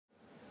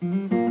Hello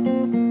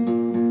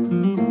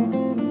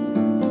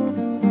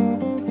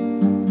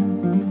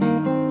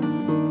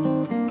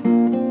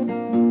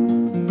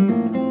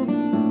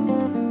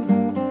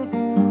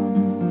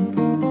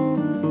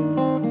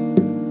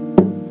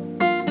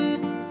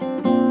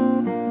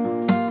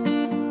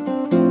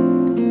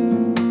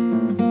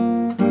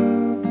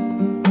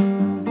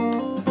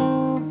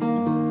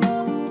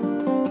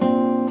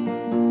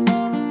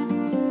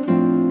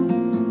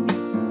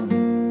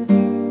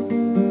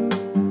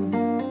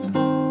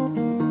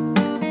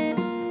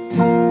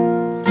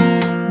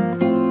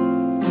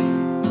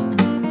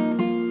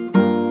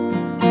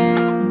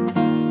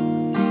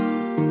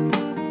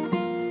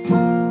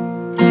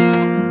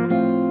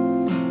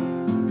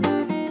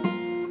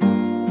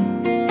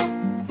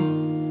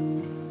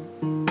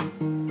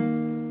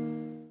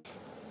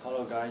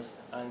guys,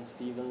 I'm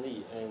Stephen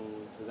Lee,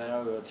 and today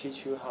I will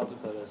teach you how to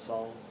play the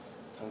song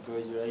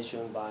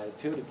 "Congratulation" by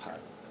Pewdiepie.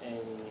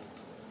 And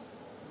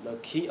the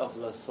key of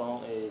the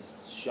song is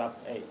sharp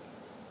A,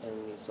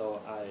 and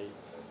so I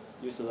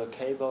use the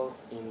cable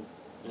in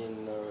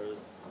the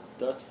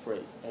third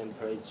phrase and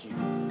play G.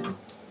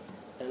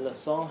 And the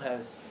song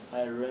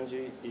I arranged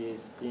it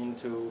is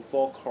into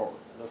 4 chords.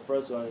 The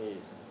first one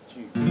is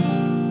G,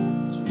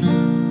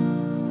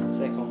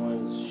 second one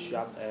is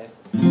sharp F.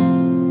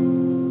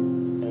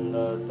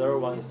 The third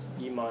one is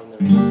E minor.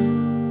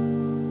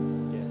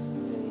 Yes,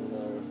 and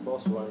the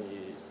fourth one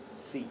is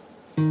C.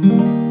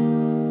 And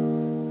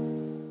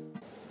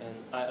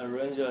I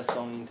arranged the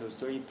song into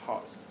 3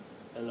 parts.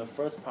 And the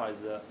first part is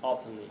the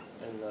opening,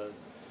 and the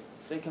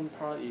second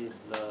part is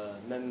the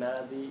main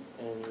melody,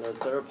 and the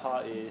third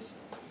part is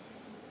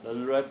the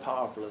rap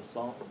part of the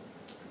song.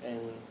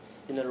 And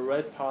in the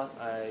rap part,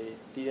 I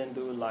didn't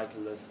do like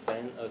the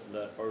same as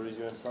the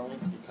original song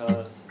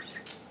because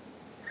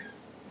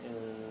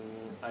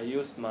I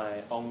used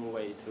my own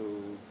way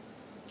to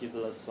give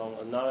the song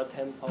another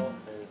tempo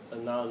and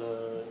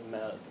another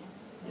melody.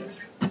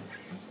 Yes.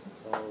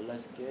 So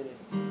let's get it.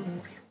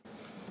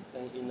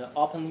 And in the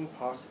opening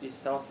parts, it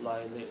sounds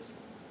like this.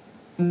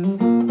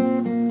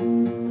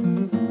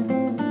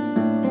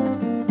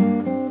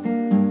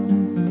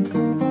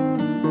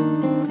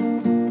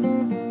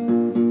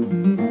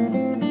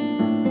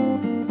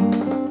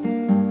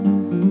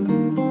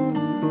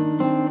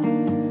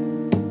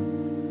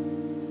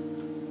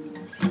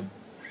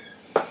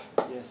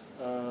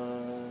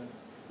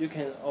 You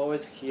can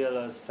always hear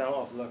the sound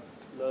of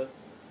the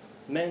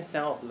main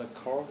sound of the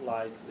chord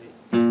like this.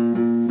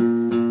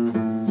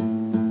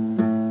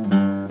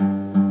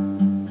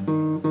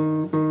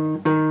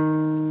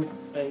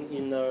 And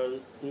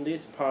in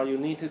this part, you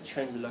need to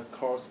change the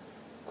chords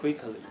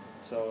quickly.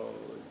 So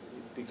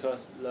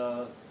because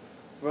the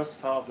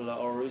first part of the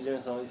original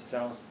song it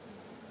sounds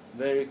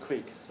very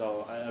quick,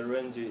 so I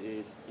arranged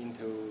it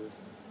into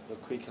the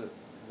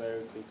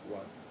very quick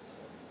one. So.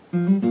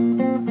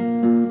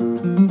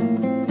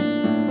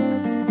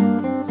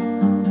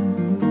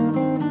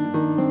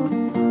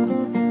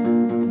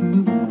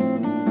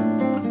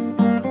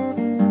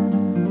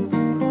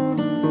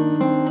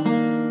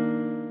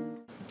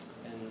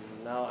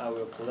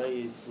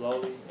 Play it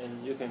slowly,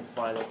 and you can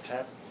find a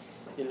tab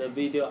in the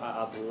video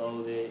I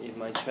uploaded in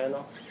my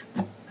channel.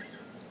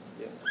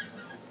 Yes.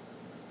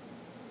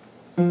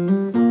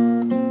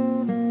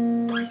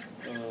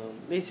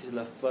 This is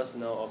the first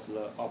note of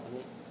the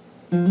opening.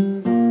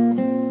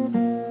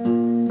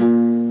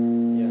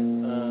 Yes.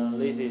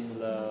 This is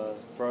the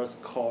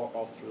first chord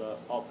of the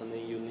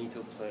opening you need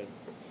to play.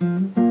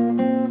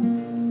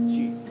 It's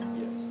G.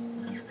 Yes.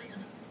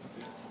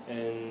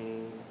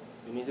 And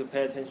you need to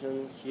pay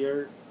attention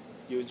here.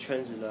 You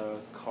change the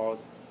chord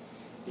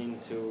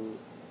into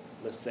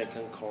the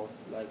second chord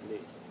like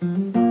this.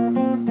 And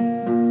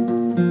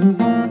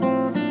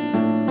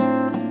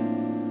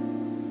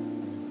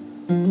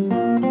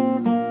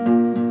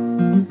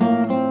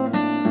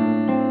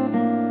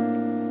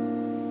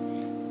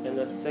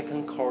the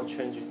second chord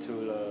change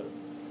to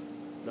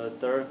the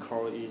third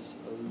chord is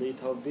a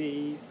little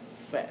bit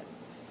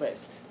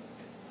fast.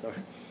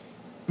 Sorry.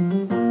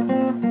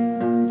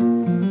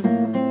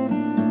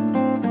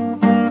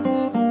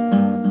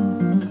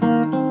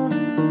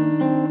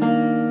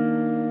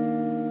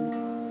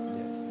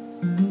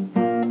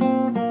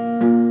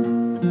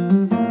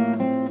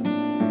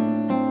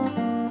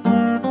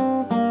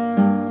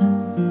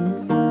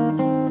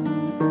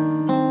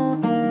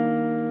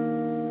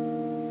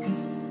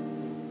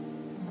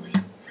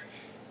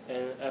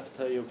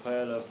 After you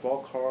play the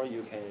 4 chord,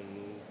 you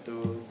can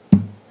do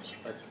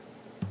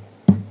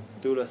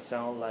the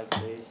sound like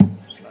this,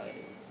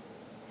 like.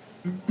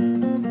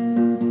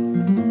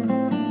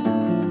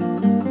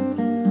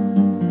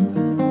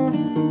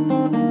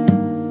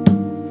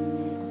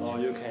 Or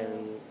you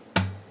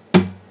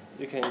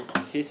can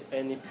hit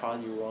any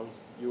part you want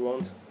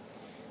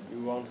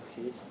to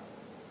hit.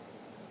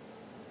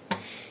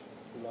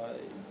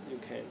 Like you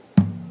can,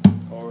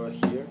 or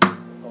here,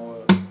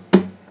 or.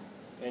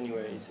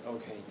 Anyway, it's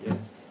okay,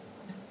 yes.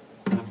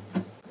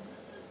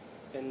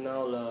 And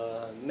now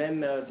the main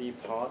melody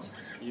part,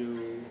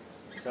 you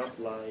sounds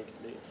like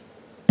this.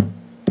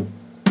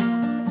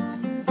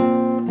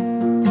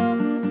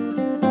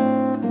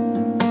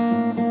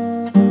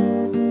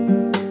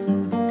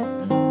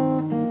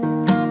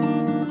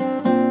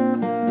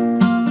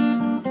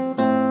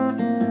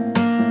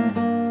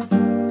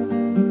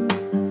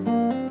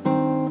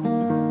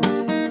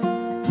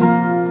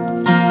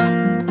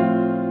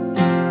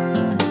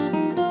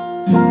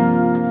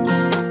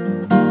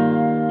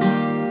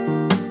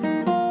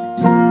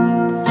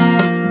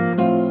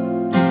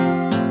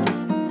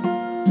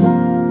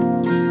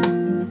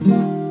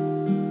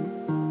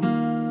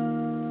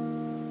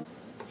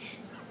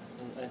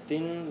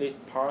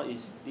 part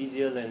is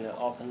easier than the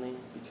opening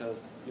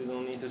because you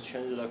don't need to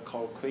change the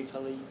chord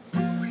quickly.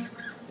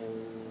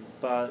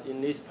 But in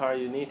this part,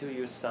 you need to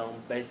use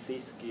some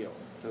basic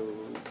skills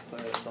to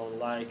play a song.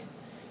 Like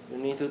you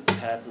need to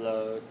tap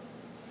the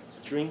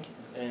strings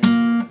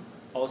and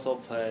also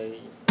play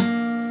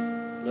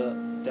the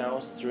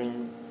down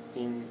string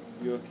in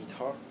your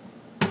guitar,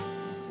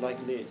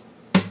 like this.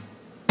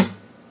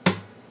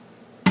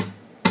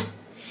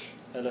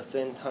 At the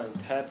same time,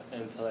 tap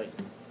and play,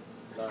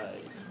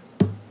 like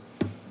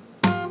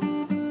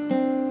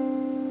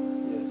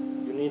yes.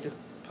 You need to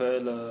play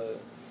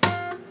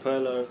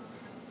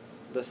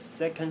the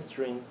second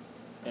string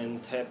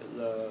and tap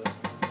the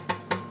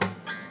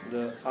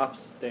up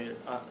string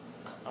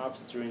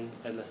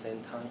at the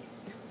same time.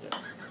 Yes.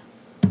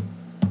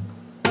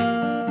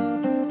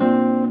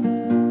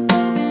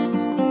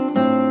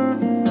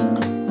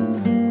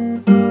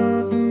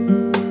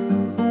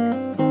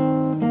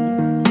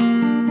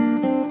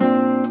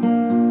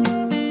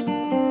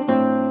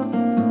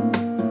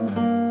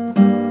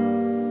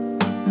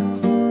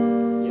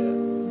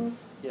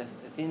 Yes,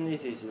 I think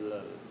this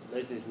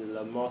is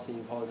the most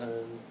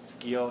important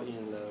skill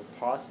in the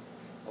part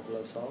of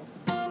the song.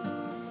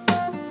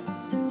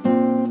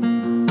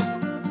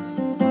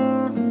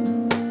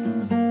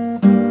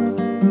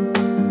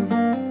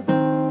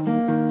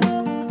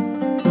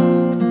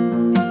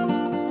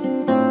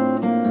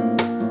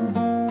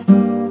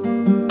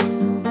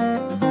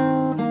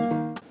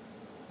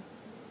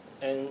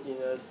 And in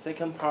the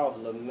second part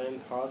of the main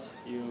part,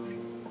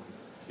 you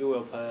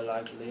will play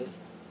like this.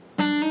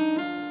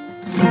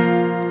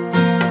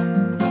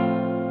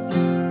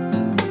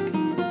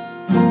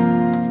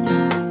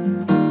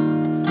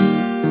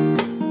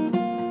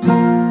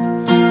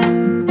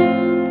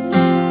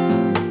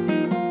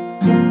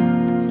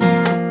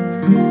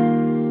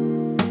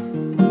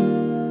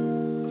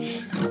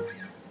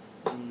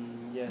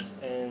 Yes,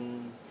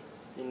 and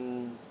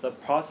in the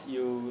part,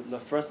 the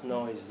first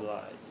note is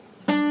like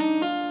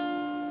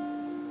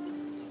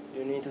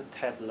you need to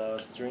tap the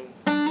string.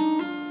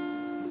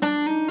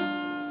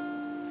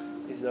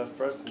 It's the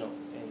first note.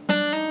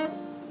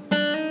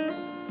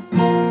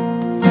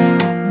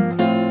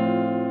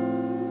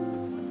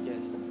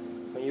 Yes,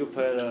 when you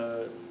play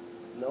the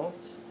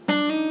note,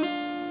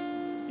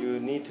 you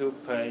need to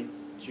play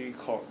G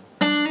chord.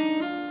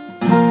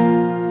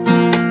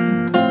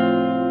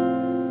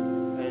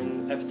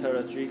 And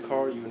after the G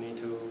chord, you need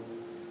to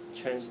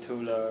change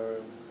to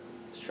the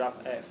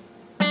sharp F.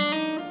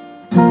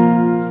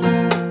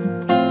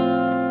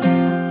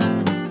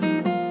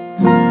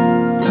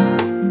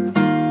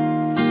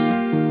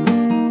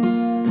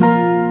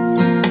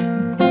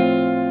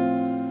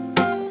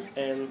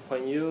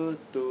 When you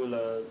do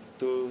like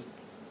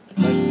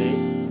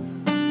this,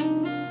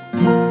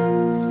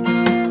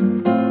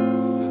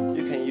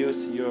 you can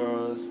use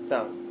your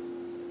thumb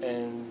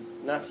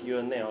and not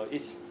your nail.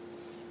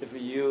 If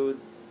you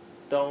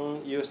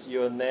don't use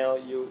your nail,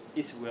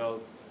 it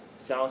will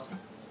sound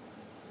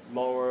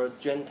more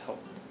gentle.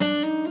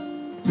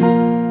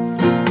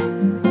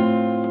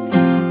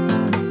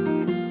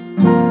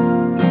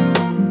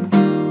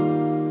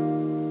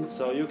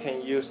 So you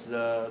can use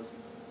the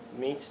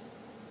mid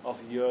of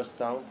your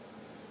thumb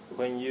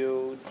when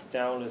you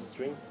down the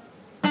string,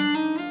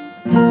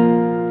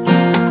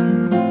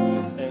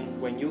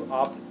 and when you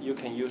up, you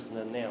can use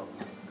the nail.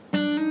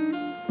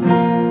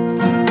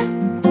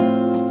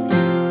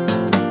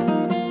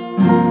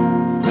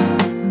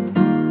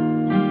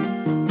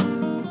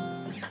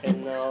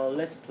 And now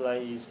let's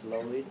play it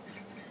slowly.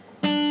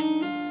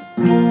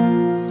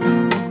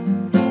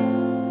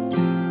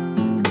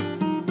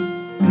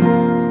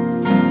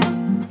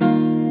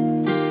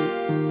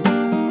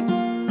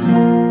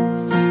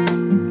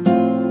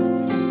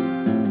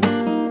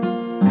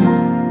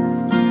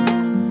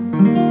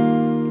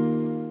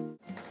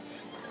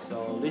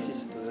 So this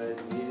is today's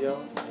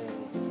video,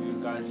 and if you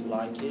guys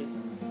like it,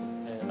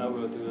 and I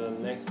will do the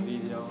next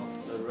video,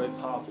 the red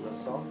part of the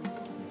song.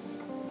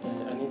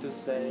 And I need to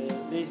say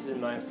this is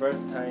my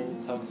first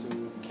time talk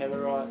to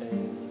camera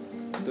and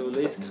do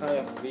this kind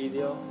of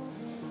video,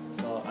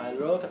 so I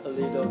look a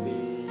little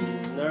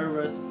bit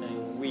nervous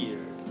and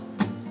weird.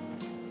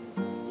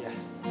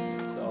 Yes,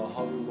 so I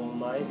hope you won't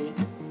mind it.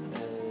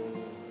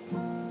 And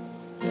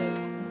yeah,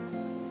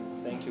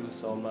 thank you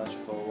so much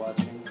for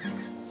watching.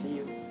 See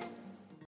you.